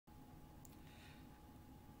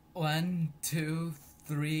1, 2,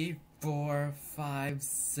 3, 4, 5,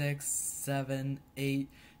 6, 7, 8,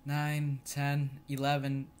 9, 10,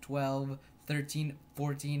 11, 12, 13,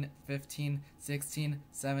 14, 15, 16,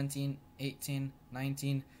 17, 18,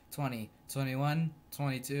 19, 20, 21,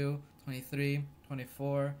 22, 23,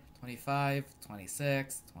 24, 25,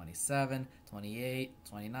 26, 27, 28,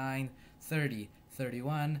 29, 30,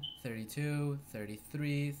 31, 32,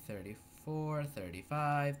 33, 34,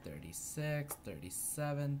 35, 36,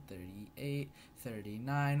 37, 38,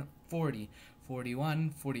 39, 40,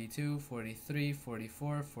 41, 42, 43,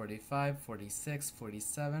 44, 45, 46,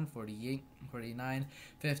 47, 48, 49,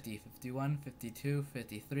 50, 51, 52,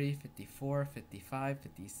 53, 54, 55,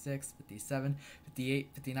 56, 57, 58,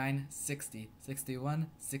 59, 60, 61,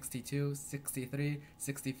 62, 63,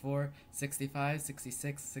 64, 65,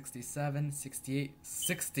 66, 67, 68,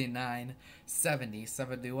 69, 70,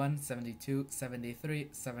 71, 72, 73,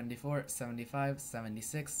 74, 75,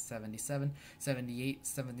 76, 77, 78,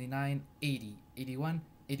 79, 80, 81,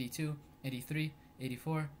 82, 83,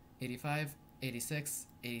 84, 85, 86,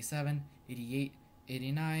 87, 88,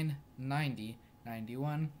 89, 90,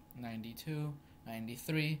 91, 92,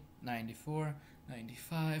 93, 94,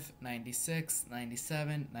 95, 96,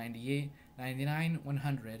 97, 98, 99,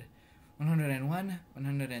 100, 101,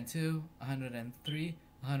 102, 103,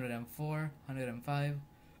 104, 105,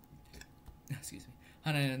 excuse me,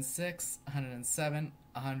 106, 107,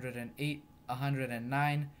 108,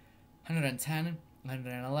 109, 110,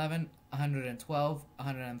 111, 112,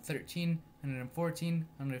 113, 114,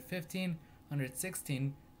 115,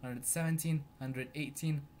 116, 117,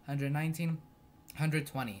 118, 119,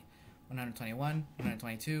 120, 121,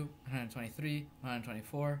 122, 123,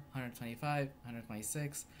 124, 125,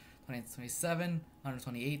 126, 127,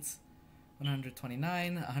 128,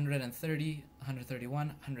 129, 130,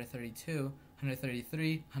 131, 132,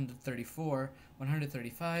 133, 134,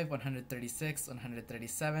 135, 136,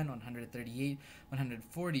 137, 138,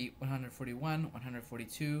 140, 141,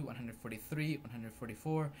 142, 143,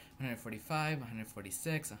 144, 145,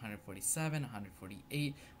 146, 147,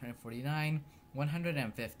 148, 149,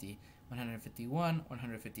 150, 151,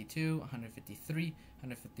 152, 153,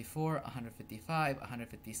 154, 155,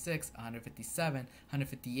 156, 157,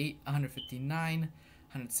 158, 159,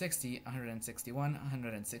 160, 161,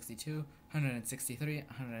 162, 163,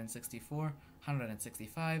 164,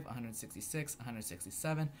 165, 166,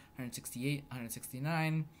 167, 168,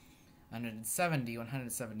 169, 170,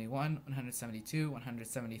 171, 172,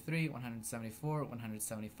 173, 174,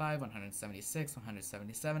 175, 176,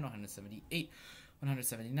 177, 178,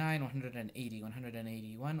 179, 180,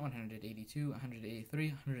 181, 182,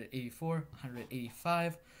 183, 184,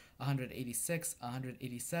 185, 186,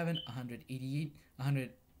 187, 188,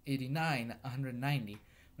 189, 190,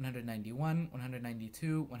 191,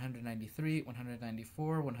 192, 193,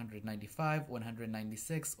 194, 195,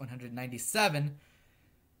 196, 197,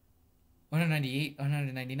 198,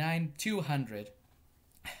 199, 200,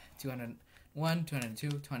 201, 202,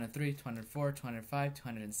 203, 204, 205,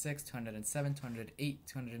 206, 207, 208,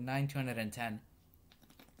 209, 210,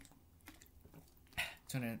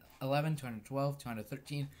 211, 212,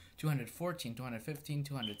 213, 214, 215,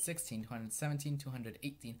 216, 217,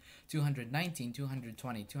 218, 219,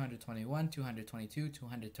 220, 221, 222,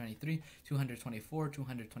 223, 224,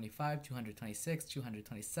 225, 226,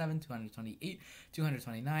 227, 228,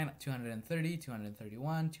 229, 230,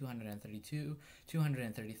 231, 232,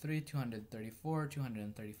 233, 234,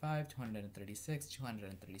 235, 236,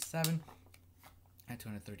 237,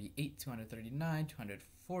 238, 239,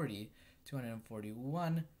 240,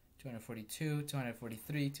 241, 242,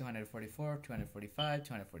 243, 244, 245,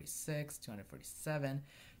 246, 247,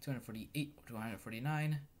 248,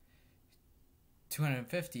 249,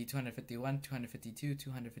 250, 251, 252,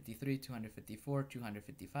 253, 254,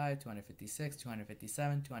 255, 256,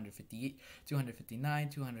 257, 258, 259,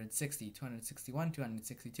 260, 261,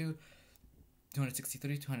 262,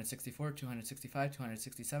 263, 264, 265,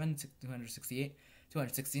 267, 268,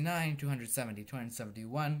 269, 270,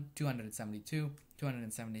 271, 272,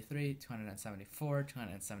 273, 274,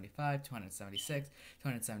 275, 276,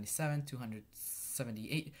 277,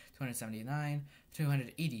 278, 279,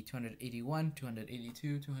 280, 281,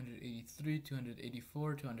 282, 283,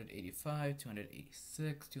 284, 285,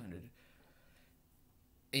 286,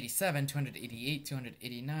 287, 288,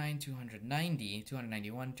 289, 290,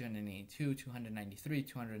 291, 292, 293,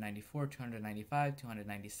 294, 295,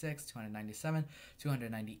 296, 297,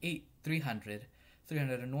 298, 300,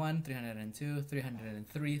 301, 302,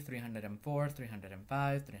 303, 304,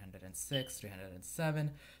 305, 306,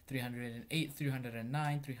 307, 308,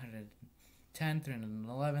 309, 310, 310,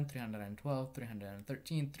 311, 312,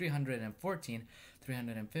 313, 314,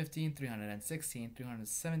 315, 316,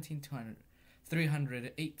 317,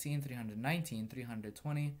 318, 319,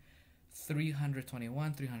 320,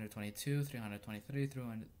 321, 322, 323,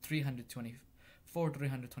 324,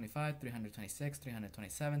 325, 326,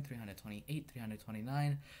 327, 328,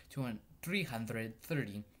 329,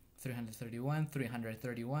 330, 331,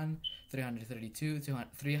 331, 332,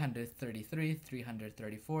 333,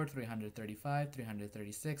 334, 335,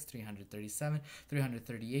 336, 337,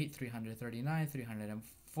 338, 339,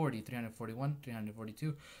 340, 341,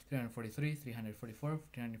 342, 343, 344,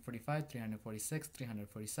 345, 346,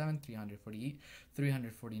 347, 348,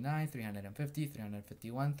 349, 350,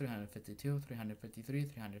 351, 352, 353,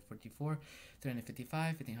 354,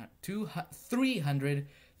 355, 300,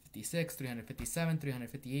 356, 357,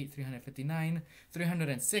 358, 359,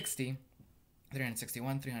 360,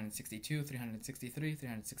 361, 362, 363,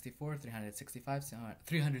 364, 365,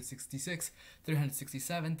 366,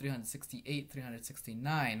 367, 368,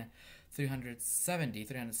 369, 370,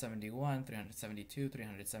 371, 372,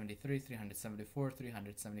 373, 374,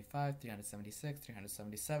 375, 376,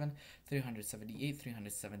 377, 378,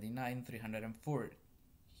 379, 340.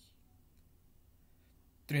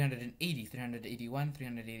 380, 381,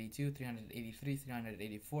 382, 383,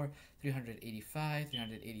 384, 385,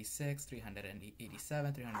 386,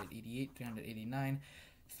 387, 388, 389,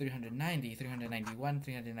 390, 391,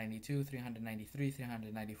 392, 393,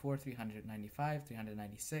 394, 395,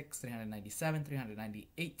 396, 397,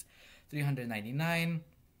 398, 399,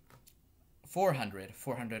 400,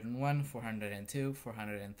 401, 402,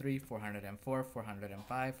 403, 404,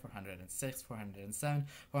 405, 406, 407,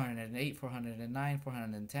 408, 409,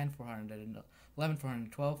 410, 411,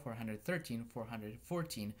 412, 413,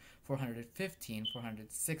 414, 415,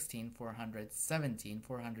 416, 417,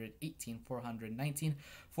 418, 419,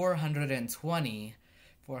 420,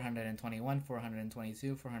 421,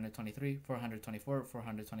 422, 423, 424,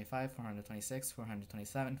 425, 426,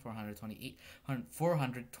 427, 428,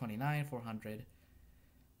 429, 430,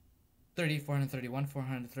 431,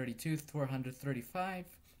 432, 435,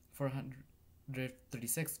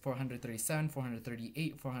 436, 437,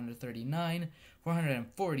 438, 439,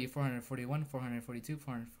 440, 441, 442,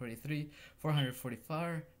 443,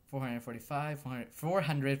 444, 445,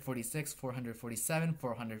 446, 447,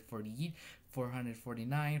 448,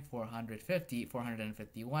 449, 450,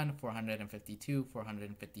 451, 452,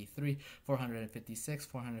 453, 456,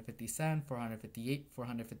 457, 458,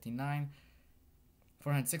 459,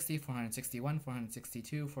 460, 461,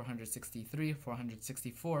 462, 463,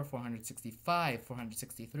 464, 465,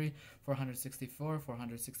 463, 464,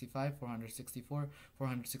 465, 464,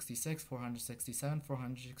 466, 467,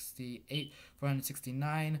 468,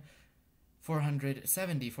 469,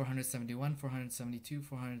 470, 471, 472,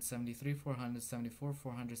 473, 474,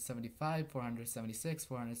 475, 476,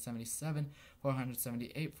 477,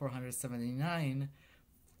 478, 479,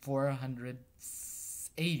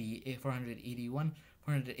 480, 481,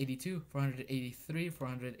 482, 483,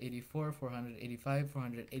 484, 485,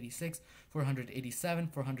 486, 487,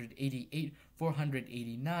 488,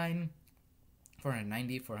 489,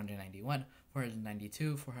 490, 491,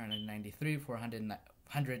 492, 493,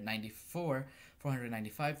 494,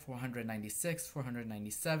 495, 496,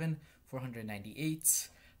 497, 498,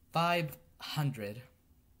 500,